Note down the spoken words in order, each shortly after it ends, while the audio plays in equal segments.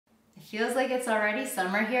Feels like it's already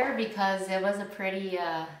summer here because it was a pretty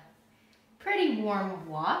warm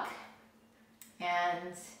walk,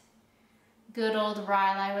 and good old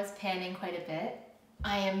Riley was panning quite a bit.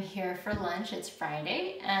 I am here for lunch. It's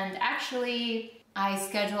Friday, and actually I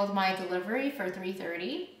scheduled my delivery for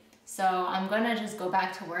 3:30, so I'm gonna just go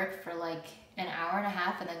back to work for like an hour and a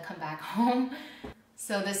half and then come back home.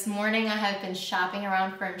 So this morning I have been shopping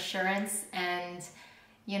around for insurance, and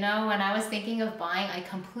you know, when I was thinking of buying, I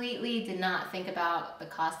completely did not think about the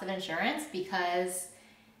cost of insurance, because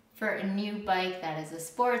for a new bike that is a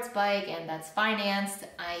sports bike and that's financed,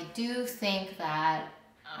 I do think that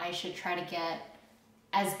I should try to get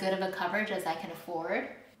as good of a coverage as I can afford.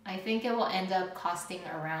 I think it will end up costing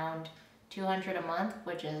around $200 a month,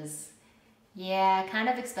 which is, yeah, kind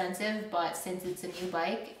of expensive, but since it's a new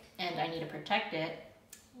bike and I need to protect it,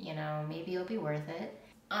 you know, maybe it'll be worth it.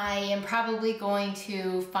 I am probably going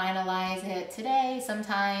to finalize it today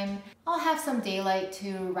sometime. I'll have some daylight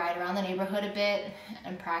to ride around the neighborhood a bit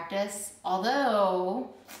and practice.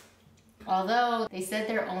 Although they said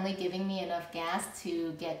they're only giving me enough gas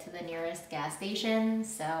to get to the nearest gas station,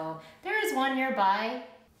 so there is one nearby.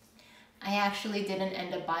 I actually didn't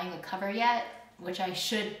end up buying a cover yet, which I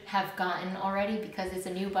should have gotten already because it's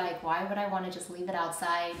a new bike. Why would I want to just leave it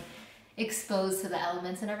outside exposed to the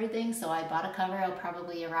elements and everything? So I bought a cover. It'll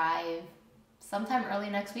probably arrive sometime early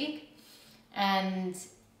next week, and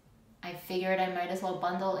I figured I might as well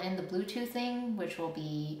bundle in the Bluetooth thing, which will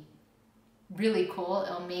be really cool.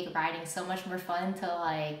 It'll make riding so much more fun to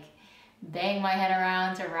like bang my head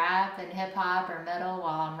around to rap and hip hop or metal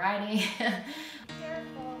while I'm riding.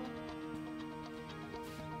 Careful.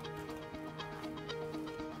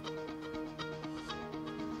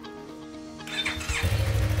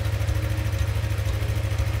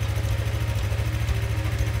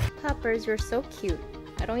 Puppers, you're so cute.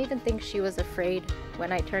 I don't even think she was afraid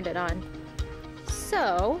when I turned it on.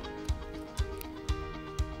 So,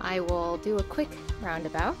 I will do a quick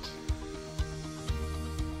roundabout,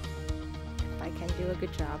 if I can do a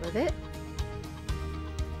good job of it.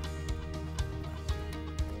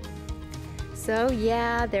 So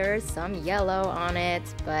yeah, there's some yellow on it,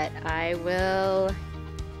 but I will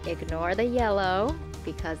ignore the yellow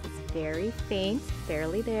because it's very faint,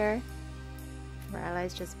 barely there.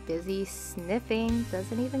 Riley's just busy sniffing,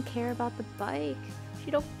 doesn't even care about the bike.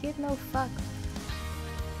 She don't give no fuck.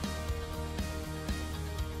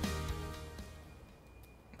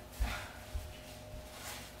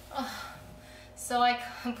 So I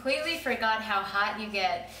completely forgot how hot you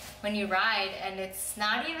get when you ride, and it's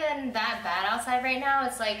not even that bad outside right now.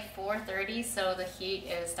 It's like 4:30, so the heat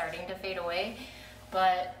is starting to fade away.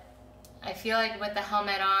 But I feel like with the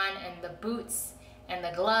helmet on and the boots and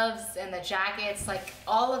the gloves and the jackets, like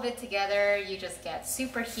all of it together, you just get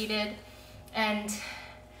super heated. And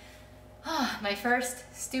my first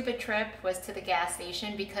stupid trip was to the gas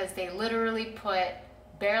station because they literally put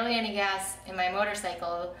barely any gas in my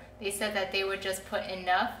motorcycle. They said that they would just put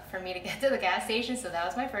enough for me to get to the gas station, so that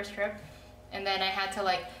was my first trip. And then I had to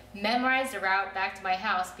like memorize the route back to my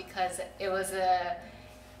house because it was at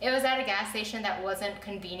a gas station that wasn't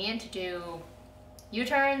convenient to do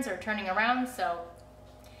U-turns or turning around, so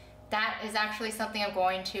that is actually something I'm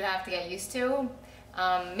going to have to get used to.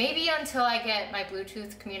 Maybe until I get my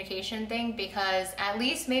Bluetooth communication thing, because at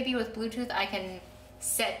least maybe with Bluetooth I can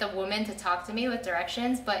set the woman to talk to me with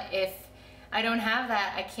directions, but if I don't have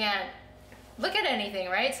that, I can't look at anything,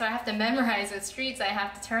 right? So I have to memorize the streets I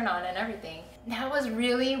have to turn on and everything. That was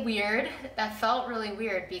really weird. That felt really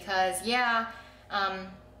weird because yeah,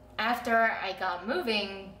 after I got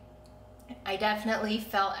moving, I definitely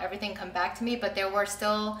felt everything come back to me, but there were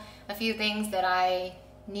still a few things that I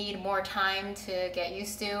need more time to get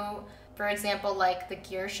used to. For example, like the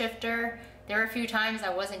gear shifter. There were a few times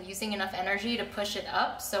I wasn't using enough energy to push it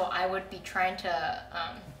up, so I would be trying to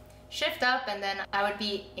shift up and then I would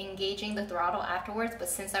be engaging the throttle afterwards, but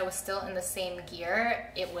since I was still in the same gear,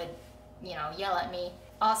 it would, you know, yell at me.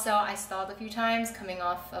 Also, I stalled a few times coming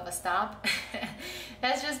off of a stop.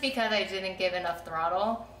 That's just because I didn't give enough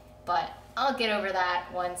throttle, but I'll get over that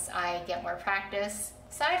once I get more practice.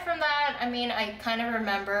 Aside from that, I mean, I kind of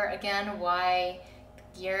remember again why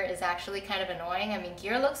gear is actually kind of annoying. I mean,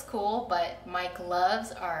 gear looks cool, but my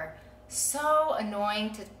gloves are so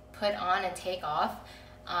annoying to put on and take off.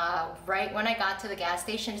 Right when I got to the gas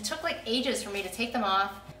station, it took like ages for me to take them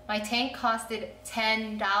off. My tank costed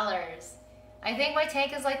 $10. I think my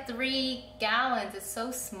tank is like 3 gallons. It's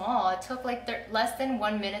so small. It took like less than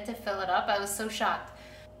 1 minute to fill it up. I was so shocked.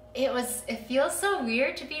 It feels so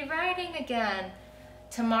weird to be riding again.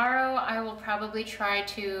 Tomorrow I will probably try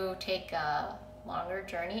to take a longer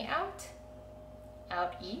journey out.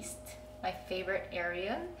 out east, my favorite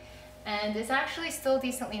area. And it's actually still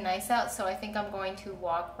decently nice out, so I think I'm going to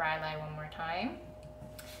walk Riley one more time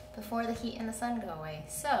before the heat and the sun go away.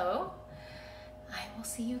 So I will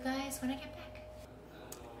see you guys when I get back.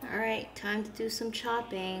 All right, time to do some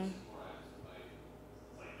chopping.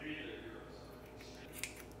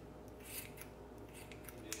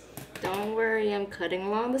 Don't worry, I'm cutting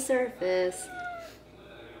along the surface.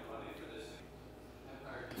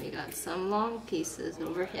 We got some long pieces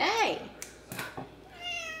over here. Hey!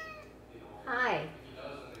 Hi,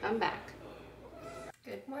 I'm back.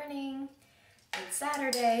 Good morning. It's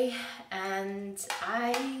Saturday and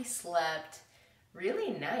I slept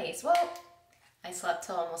really nice. Well, I slept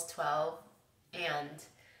till almost 12 and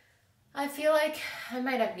I feel like I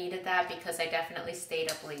might have needed that because I definitely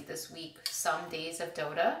stayed up late this week, some days of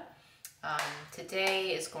Dota.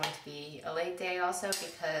 Today is going to be a late day also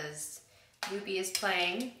because Newbie is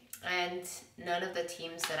playing and none of the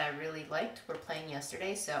teams that I really liked were playing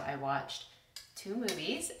yesterday, so I watched 2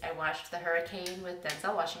 movies. I watched The Hurricane with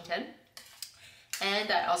Denzel Washington,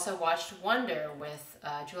 and I also watched Wonder with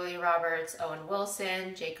Julia Roberts, Owen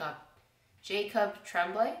Wilson, Jacob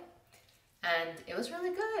Tremblay, and it was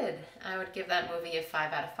really good. I would give that movie a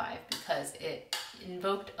 5 out of 5 because it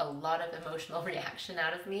invoked a lot of emotional reaction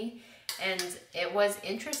out of me, and it was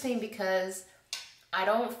interesting because I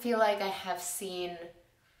don't feel like I have seen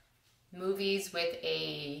movies with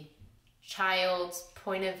a child's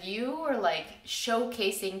point of view or like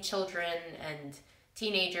showcasing children and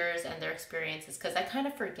teenagers and their experiences, because I kind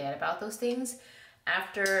of forget about those things.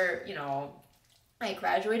 After, you know, I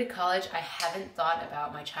graduated college, I haven't thought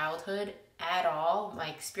about my childhood at all, my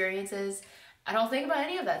experiences. I don't think about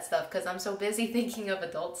any of that stuff because I'm so busy thinking of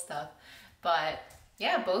adult stuff. But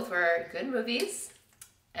yeah, both were good movies.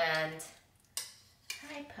 And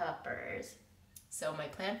hi, puppers. So my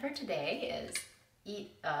plan for today is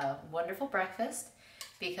eat a wonderful breakfast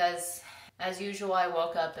because as usual I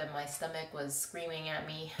woke up and my stomach was screaming at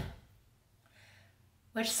me,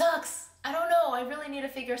 which sucks. I don't know, I really need to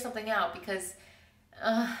figure something out because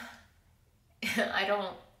I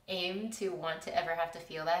don't aim to want to ever have to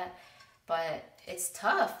feel that, but it's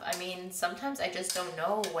tough. I mean, sometimes I just don't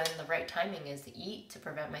know when the right timing is to eat to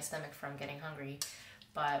prevent my stomach from getting hungry.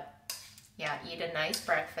 But yeah, eat a nice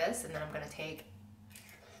breakfast and then I'm gonna take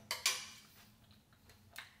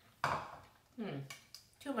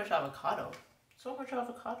too much avocado. So much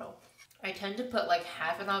avocado. I tend to put like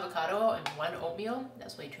half an avocado in one oatmeal.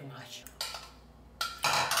 That's way too much.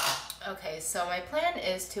 Okay, so my plan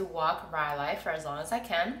is to walk Riley for as long as I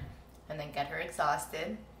can and then get her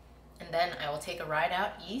exhausted. And then I will take a ride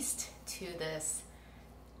out east to this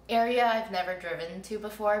area I've never driven to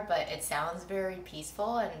before, but it sounds very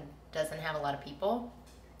peaceful and doesn't have a lot of people.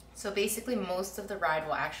 So basically most of the ride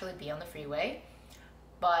will actually be on the freeway,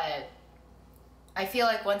 but I feel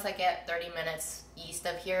like once I get 30 minutes east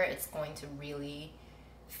of here, it's going to really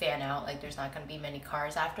fan out. Like there's not going to be many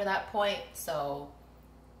cars after that point. So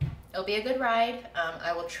it'll be a good ride.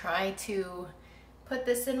 I will try to put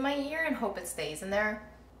this in my ear and hope it stays in there.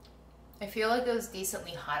 I feel like it was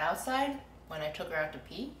decently hot outside when I took her out to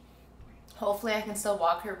pee. Hopefully I can still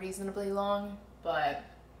walk her reasonably long, but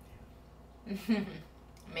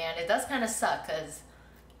man, it does kind of suck because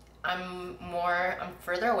I'm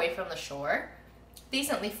further away from the shore.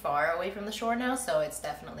 Decently far away from the shore now, so it's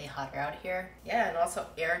definitely hotter out here. Yeah, and also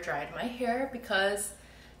air dried my hair because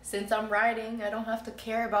since I'm riding, I don't have to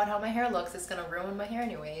care about how my hair looks. It's gonna ruin my hair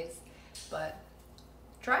anyways. But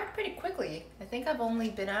dried pretty quickly. I think I've only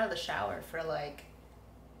been out of the shower for like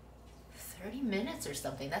 30 minutes or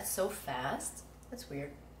something. That's so fast. That's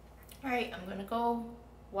weird. All right, I'm gonna go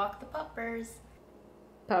walk the puppers.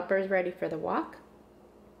 Puppers ready for the walk?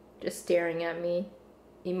 Just staring at me,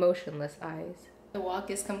 emotionless eyes. The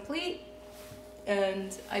walk is complete,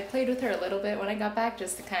 and I played with her a little bit when I got back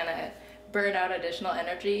just to kind of burn out additional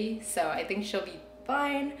energy, so I think she'll be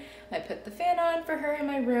fine. I put the fan on for her in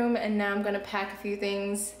my room, and now I'm gonna pack a few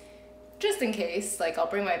things just in case. Like I'll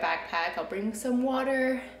bring my backpack, I'll bring some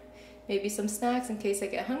water, maybe some snacks in case I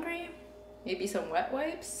get hungry, maybe some wet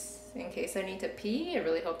wipes in case I need to pee. I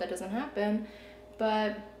really hope that doesn't happen.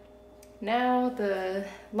 But now the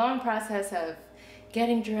long process of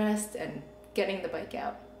getting dressed and getting the bike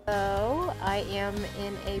out. So I am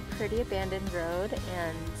in a pretty abandoned road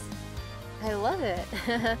and I love it.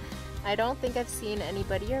 I don't think I've seen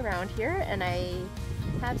anybody around here and I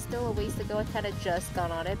have still a ways to go. I kind of just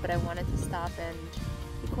got on it, but I wanted to stop and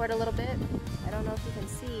record a little bit. I don't know if you can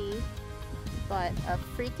see, but a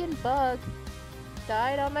freaking bug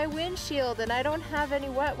died on my windshield and I don't have any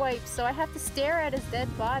wet wipes, so I have to stare at his dead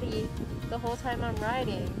body the whole time I'm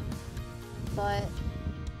riding. but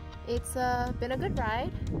it's been a good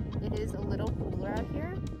ride. It is a little cooler out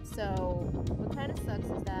here, so what kind of sucks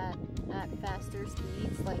is that at faster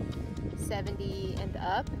speeds, like 70 and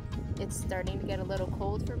up, it's starting to get a little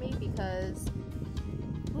cold for me because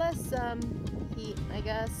less heat, I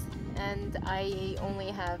guess, and I only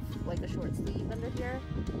have like a short sleeve under here,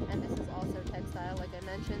 and this is also textile like I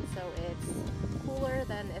mentioned, so it's cooler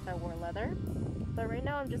than if I wore leather. But right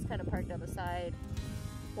now I'm just kind of parked on the side.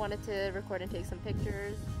 Wanted to record and take some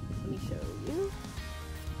pictures. Let me show you.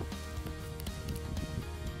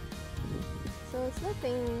 So it's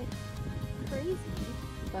nothing crazy,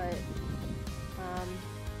 but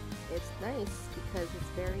it's nice because it's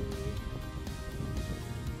very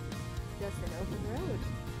just an open road,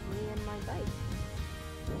 me and my bike.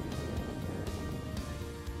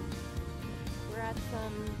 We're at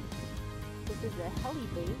this is a heli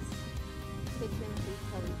base, Kitchen Creek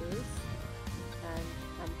heli base, and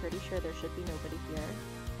I'm pretty sure there should be nobody here,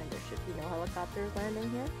 and there should be no helicopters landing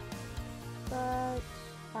here, but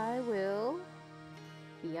I will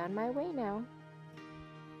be on my way now.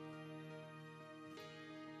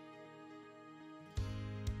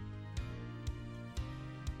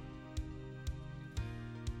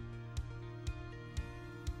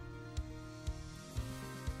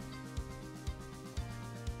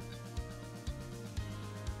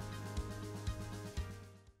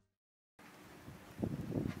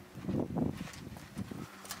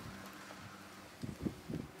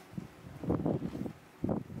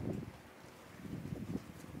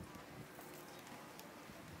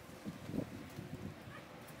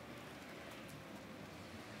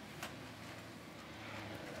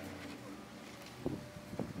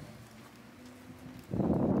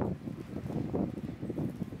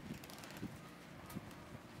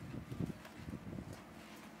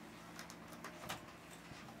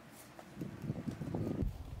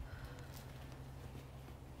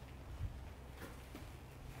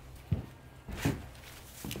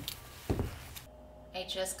 I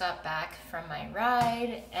just got back from my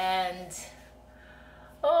ride and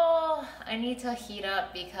I need to heat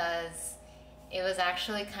up because it was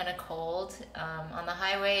actually kind of cold. On the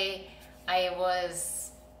highway, I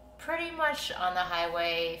was pretty much on the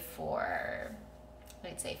highway for,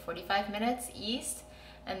 I'd say 45 minutes east,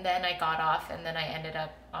 and then I got off and then I ended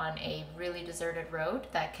up on a really deserted road,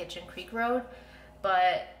 that Kitchen Creek road,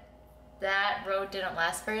 but that road didn't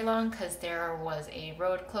last very long because there was a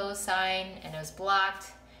road closed sign and it was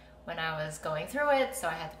blocked when I was going through it, so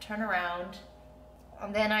I had to turn around.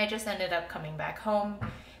 And then I just ended up coming back home.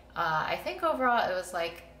 I think overall it was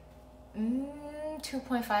like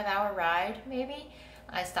 2.5 hour ride maybe.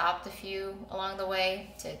 I stopped a few along the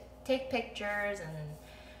way to take pictures and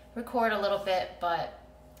record a little bit, but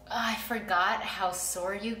I forgot how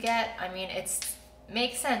sore you get. I mean, it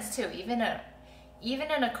makes sense too. Even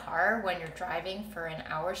in a car, when you're driving for an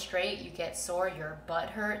hour straight, you get sore, your butt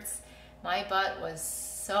hurts. My butt was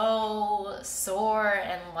so sore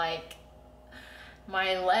and like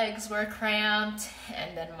my legs were cramped,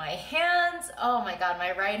 and then my hands, oh my god,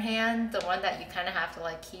 my right hand, the one that you kind of have to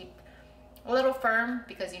like keep a little firm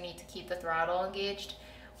because you need to keep the throttle engaged,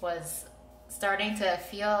 was starting to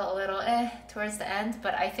feel a little towards the end.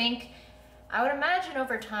 But I think, I would imagine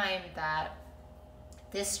over time that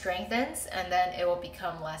this strengthens and then it will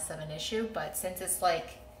become less of an issue. But since it's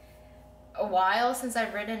like a while since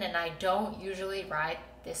I've ridden, and I don't usually ride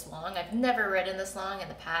this long, I've never ridden this long in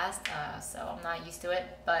the past, so I'm not used to it,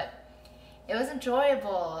 but it was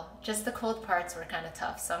enjoyable. Just the cold parts were kind of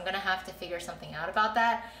tough, so I'm gonna have to figure something out about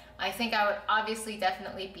that. I think I would obviously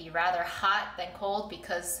definitely be rather hot than cold,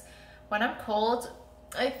 because when I'm cold,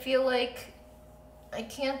 I feel like I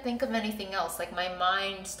can't think of anything else. Like my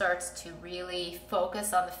mind starts to really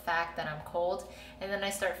focus on the fact that I'm cold, and then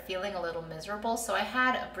I start feeling a little miserable. So I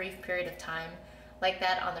had a brief period of time like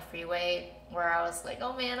that on the freeway where I was like,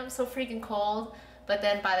 oh man, I'm so freaking cold. But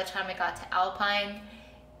then by the time I got to Alpine,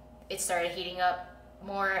 it started heating up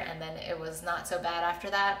more, and then it was not so bad after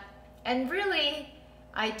that. And really,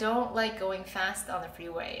 I don't like going fast on the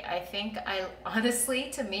freeway. I think honestly,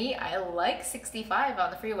 to me, I like 65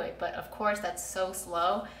 on the freeway, but of course that's so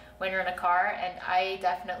slow when you're in a car, and I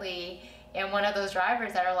definitely am one of those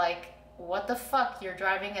drivers that are like, what the fuck, you're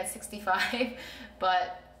driving at 65?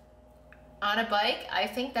 But on a bike, I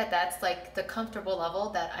think that that's like the comfortable level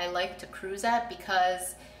that I like to cruise at,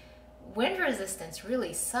 because wind resistance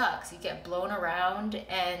really sucks. You get blown around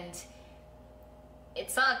and it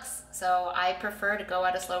sucks. So I prefer to go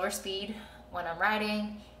at a slower speed when I'm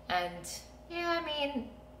riding. And yeah, I mean,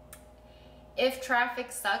 if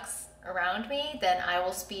traffic sucks around me, then I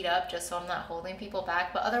will speed up just so I'm not holding people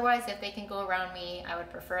back. But otherwise, if they can go around me, I would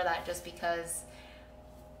prefer that just because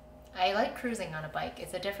I like cruising on a bike.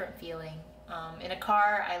 It's a different feeling. In a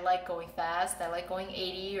car, I like going fast. I like going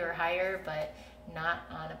 80 or higher, but not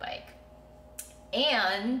on a bike.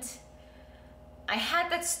 And I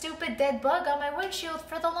had that stupid dead bug on my windshield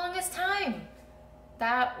for the longest time.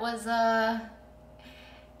 That was,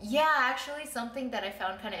 yeah, actually something that I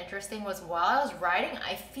found kind of interesting was while I was riding,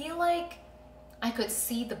 I feel like I could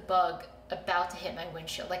see the bug about to hit my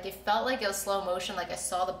windshield. Like it felt like it was slow motion, like I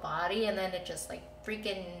saw the body and then it just like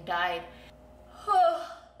freaking died.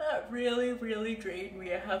 That really, really drained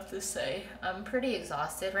me, I have to say. I'm pretty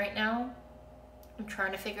exhausted right now. I'm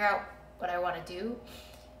trying to figure out what I want to do.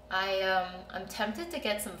 I'm tempted to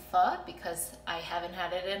get some pho because I haven't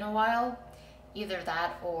had it in a while. Either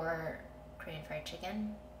that or Korean fried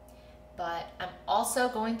chicken. But I'm also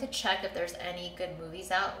going to check if there's any good movies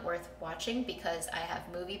out worth watching because I have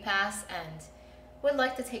Movie Pass and would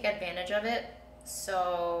like to take advantage of it.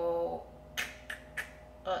 So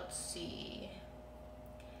let's see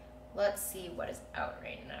what is out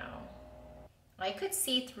right now. I could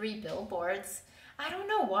see 3 Billboards. I don't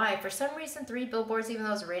know why. For some reason, 3 Billboards, even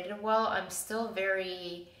though it's rated well, I'm still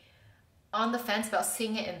very on the fence about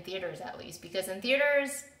seeing it in theaters at least. Because in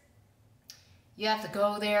theaters, you have to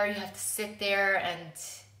go there, you have to sit there and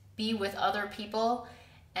be with other people.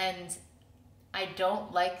 And I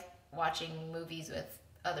don't like watching movies with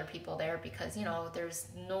other people there because, you know, there's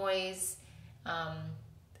noise.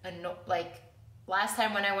 Like last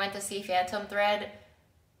time when I went to see Phantom Thread,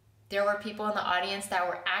 there were people in the audience that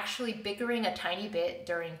were actually bickering a tiny bit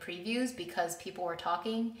during previews because people were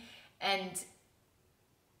talking. And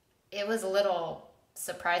it was a little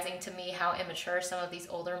surprising to me how immature some of these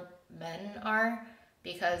older men are,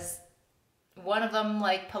 because one of them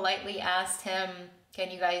like politely asked him, "Can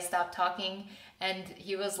you guys stop talking?" And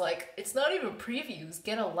he was like, "It's not even previews,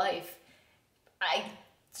 get a life."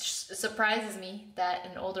 Surprises me that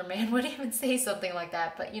an older man would even say something like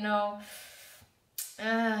that, but you know,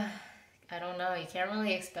 I don't know, you can't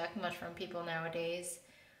really expect much from people nowadays.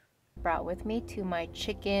 Brought with me to my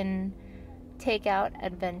chicken takeout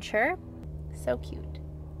adventure. So cute.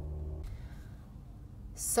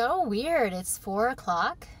 So weird, it's 4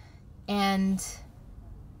 o'clock and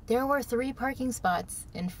there were 3 parking spots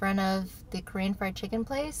in front of the Korean fried chicken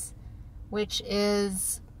place, which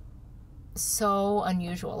is so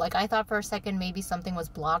unusual. Like I thought for a second maybe something was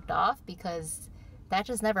blocked off because that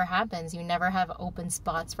just never happens. You never have open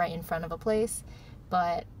spots right in front of a place,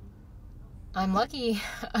 but I'm lucky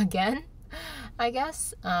again, I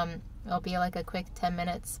guess. It'll be like a quick 10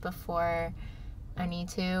 minutes before I need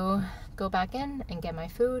to go back in and get my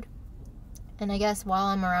food. And I guess while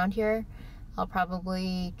I'm around here, I'll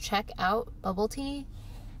probably check out bubble tea,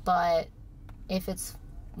 but if it's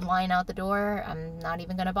line out the door, I'm not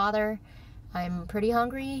even gonna bother. I'm pretty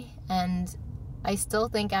hungry, and I still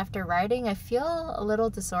think after riding, I feel a little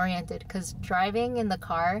disoriented because driving in the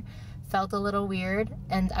car felt a little weird,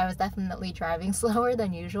 and I was definitely driving slower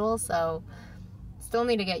than usual, so still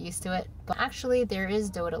need to get used to it. But actually, there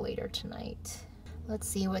is Dota later tonight. Let's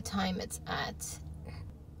see what time it's at.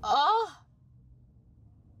 Oh!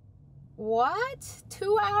 What?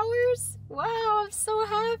 2 hours? Wow, I'm so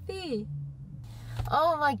happy.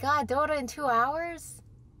 Oh my god, Dota in 2 hours?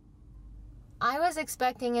 I was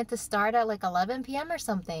expecting it to start at like 11 p.m. or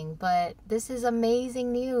something, but this is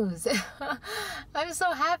amazing news. I'm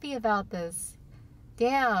so happy about this.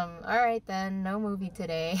 Damn. Alright then, no movie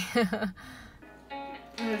today.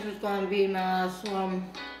 This is gonna be my last one.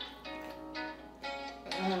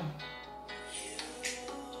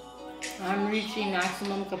 I'm reaching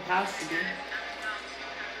maximum capacity.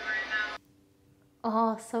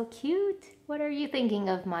 Oh, so cute. What are you thinking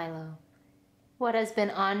of, Milo? What has been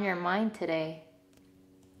on your mind today?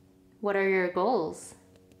 What are your goals?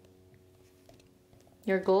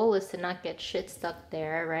 Your goal is to not get shit stuck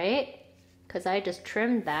there, right? Because I just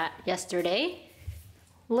trimmed that yesterday.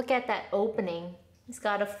 Look at that opening. It's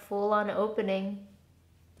got a full-on opening.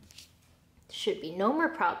 Should be no more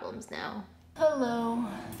problems now. Hello.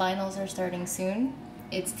 Finals are starting soon.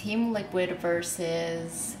 It's Team Liquid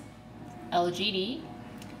versus LGD.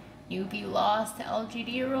 UB lost to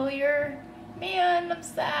LGD earlier. Man, I'm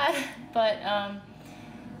sad. But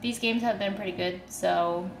these games have been pretty good,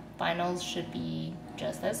 so finals should be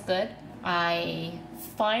just as good. I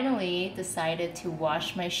finally decided to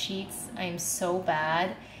wash my sheets. I'm so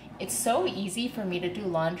bad. It's so easy for me to do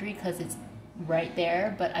laundry because it's right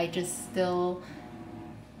there, but I just still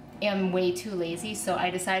am way too lazy, so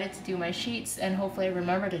I decided to do my sheets and hopefully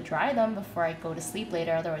remember to dry them before I go to sleep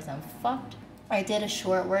later, otherwise I'm fucked. I did a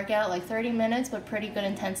short workout, like 30 minutes, but pretty good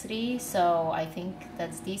intensity, so I think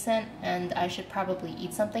that's decent, and I should probably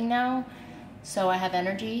eat something now so I have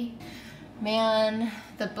energy. Man,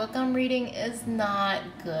 the book I'm reading is not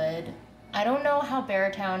good. I don't know how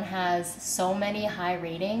Beartown has so many high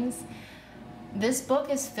ratings. This book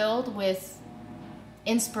is filled with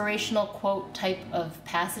inspirational quote type of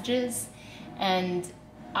passages, and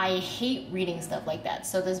I hate reading stuff like that.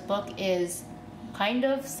 So this book is kind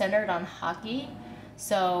of centered on hockey.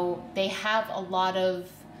 So they have a lot of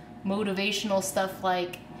motivational stuff,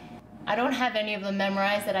 like, I don't have any of them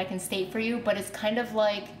memorized that I can state for you, but it's kind of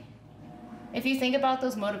like, if you think about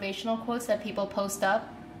those motivational quotes that people post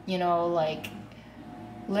up, you know, like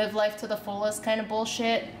live life to the fullest kind of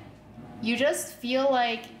bullshit, you just feel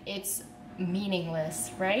like it's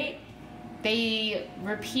meaningless, right? They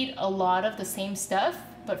repeat a lot of the same stuff,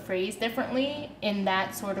 but phrased differently in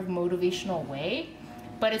that sort of motivational way.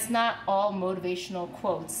 But it's not all motivational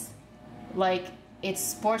quotes. Like, it's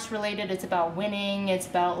sports related, it's about winning, it's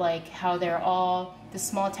about like how the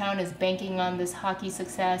small town is banking on this hockey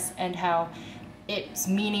success and how it's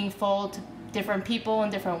meaningful to different people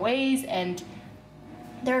in different ways. And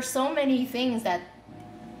there are so many things that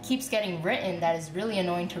keeps getting written that is really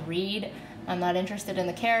annoying to read. I'm not interested in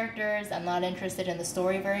the characters, I'm not interested in the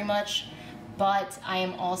story very much, but I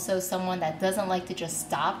am also someone that doesn't like to just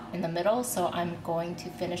stop in the middle, so I'm going to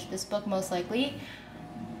finish this book most likely,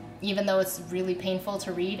 even though it's really painful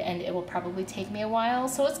to read and it will probably take me a while,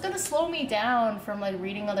 so it's gonna slow me down from like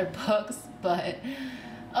reading other books, but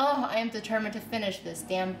oh, I am determined to finish this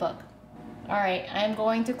damn book. Alright, I'm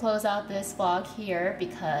going to close out this vlog here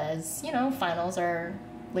because, you know, finals are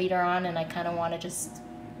later on and I kind of want to just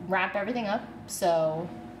wrap everything up. So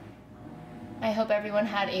I hope everyone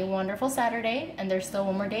had a wonderful Saturday and there's still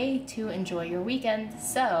one more day to enjoy your weekend.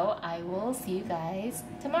 So I will see you guys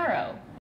tomorrow.